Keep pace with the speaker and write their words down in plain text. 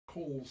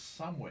calls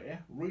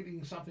somewhere,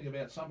 reading something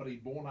about somebody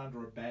born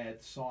under a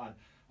bad sign.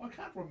 I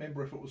can't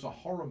remember if it was a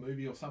horror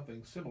movie or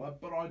something similar,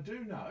 but I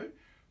do know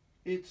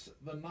it's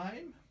the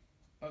name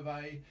of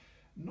a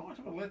night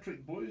of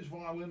electric blues,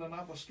 violin and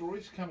other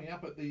stories coming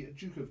up at the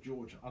Duke of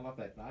George. I love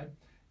that name,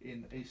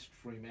 in East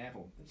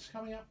Fremantle. It's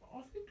coming up,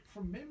 I think,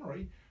 from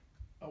memory,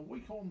 a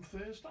week on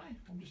Thursday.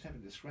 I'm just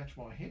having to scratch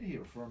my head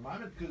here for a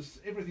moment because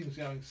everything's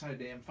going so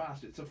damn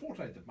fast. It's the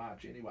 14th of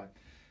March anyway.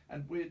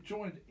 And we're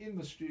joined in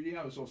the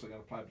studio, who's also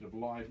going to play a bit of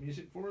live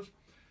music for us,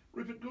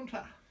 Rupert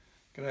Guenther.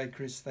 G'day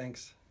Chris,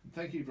 thanks.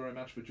 Thank you very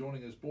much for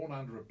joining us. Born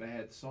Under a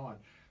Bad Sign.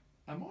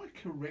 Am I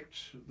correct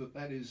that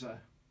that is a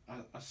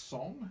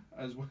song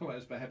as well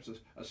as perhaps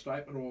a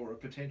statement or a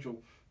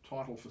potential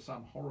title for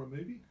some horror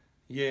movie?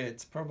 Yeah,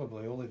 it's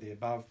probably all of the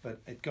above,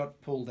 but it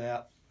got pulled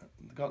out,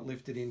 got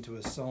lifted into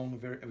a song,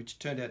 which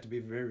turned out to be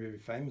a very, very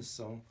famous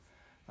song.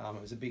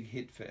 It was a big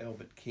hit for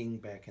Albert King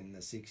back in the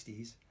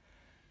 60s,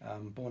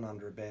 Born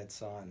Under a Bad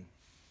Sign.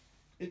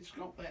 It's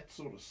got that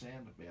sort of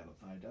sound about it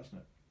though, doesn't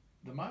it?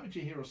 The moment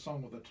you hear a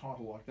song with a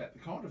title like that, the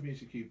kind of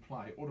music you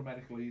play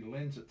automatically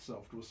lends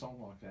itself to a song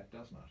like that,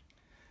 doesn't it?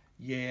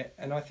 Yeah,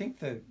 and I think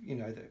that,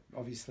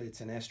 obviously it's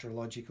an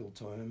astrological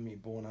term. You're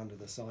born under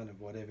the sign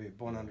of whatever. You're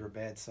born under a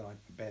bad sign,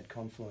 a bad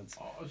confluence.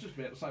 Oh, I was just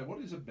about to say,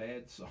 what is a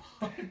bad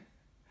sign?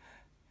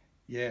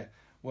 Yeah,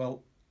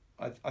 well,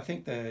 I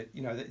think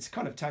it's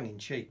kind of tongue in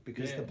cheek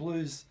because the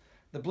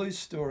blues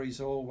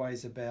story's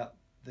always about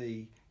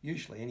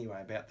usually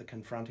anyway, about the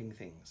confronting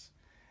things.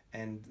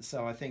 And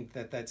so I think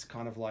that's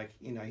kind of like,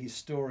 his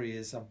story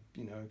is,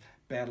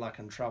 bad luck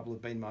and trouble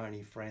have been my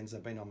only friends.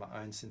 I've been on my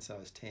own since I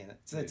was 10.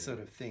 It's that sort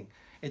of thing.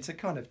 It's a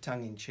kind of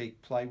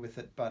tongue-in-cheek play with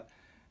it, but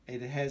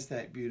it has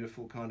that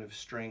beautiful kind of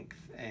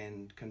strength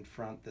and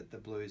confront that the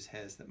blues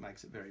has that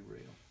makes it very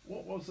real.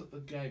 What was it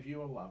that gave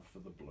you a love for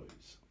the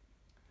blues?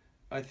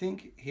 I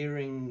think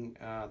hearing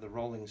the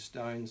Rolling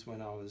Stones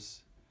when I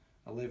was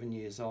 11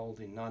 years old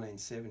in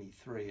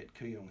 1973 at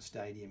Kooyong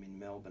Stadium in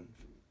Melbourne.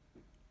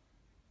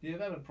 Yeah,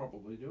 that would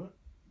probably do it.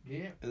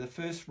 Yeah. The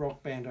first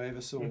rock band I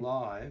ever saw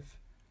live,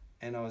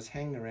 and I was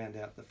hanging around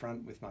out the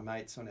front with my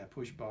mates on our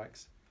push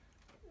bikes,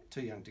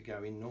 too young to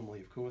go in normally,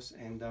 of course,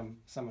 and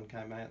someone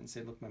came out and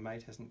said, look, my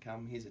mate hasn't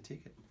come, here's a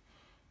ticket.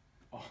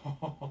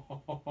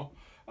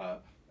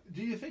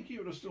 Do you think you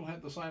would have still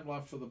had the same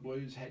love for the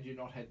blues had you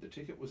not had the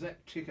ticket? Was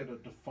that ticket a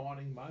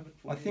defining moment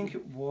for you? I think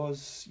it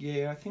was,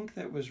 yeah. I think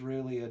that was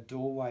really a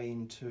doorway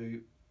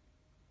into...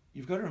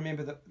 You've got to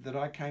remember that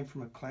I came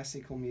from a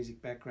classical music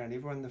background.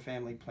 Everyone in the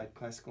family played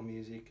classical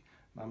music.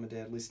 Mum and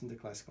Dad listened to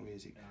classical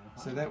music.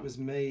 So that was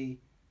me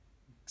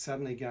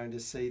suddenly going to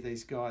see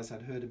these guys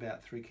I'd heard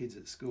about through kids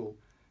at school.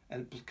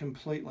 And it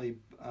completely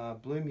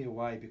blew me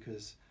away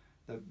because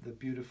the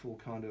beautiful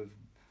kind of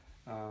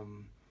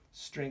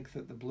strength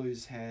that the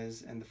blues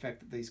has and the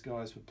fact that these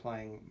guys were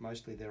playing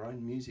mostly their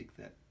own music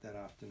that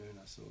afternoon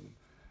I saw them.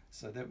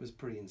 So that was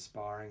pretty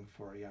inspiring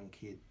for a young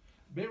kid.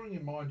 Bearing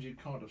in mind you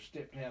kind of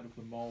stepped out of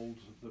the mould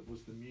that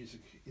was the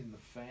music in the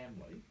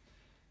family,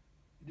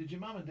 did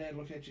your mum and dad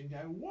look at you and go,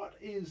 what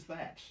is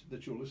that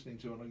you're listening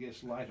to, and I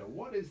guess later,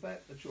 what is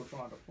that you're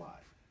trying to play?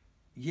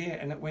 Yeah,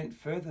 and it went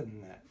further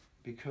than that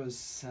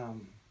because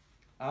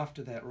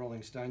after that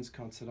Rolling Stones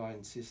concert I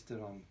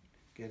insisted on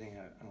getting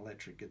an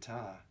electric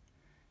guitar,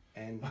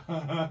 and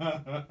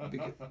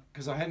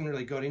because I hadn't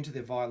really got into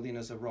the violin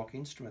as a rock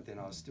instrument then.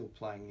 I was still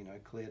playing,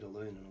 Claire de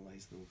Lune and all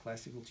these little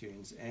classical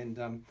tunes,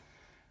 and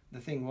the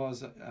thing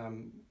was,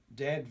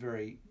 Dad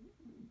very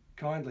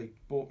kindly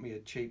bought me a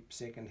cheap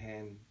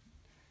second-hand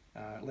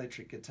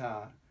electric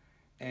guitar,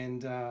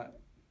 and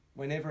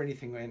whenever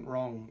anything went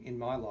wrong in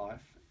my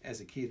life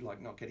as a kid,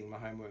 like not getting my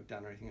homework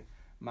done or anything,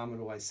 Mum would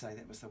always say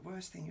that was the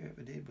worst thing you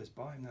ever did, was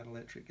buy him that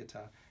electric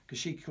guitar, because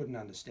she couldn't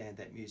understand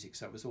that music,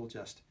 so it was all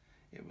just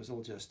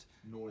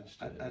noise,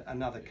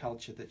 another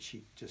culture that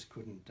she just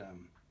couldn't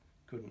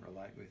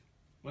relate with.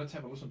 Let's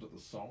have a listen to the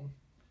song.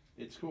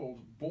 It's called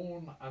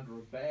Born Under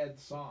a Bad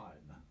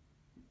Sign.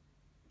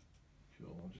 Cool.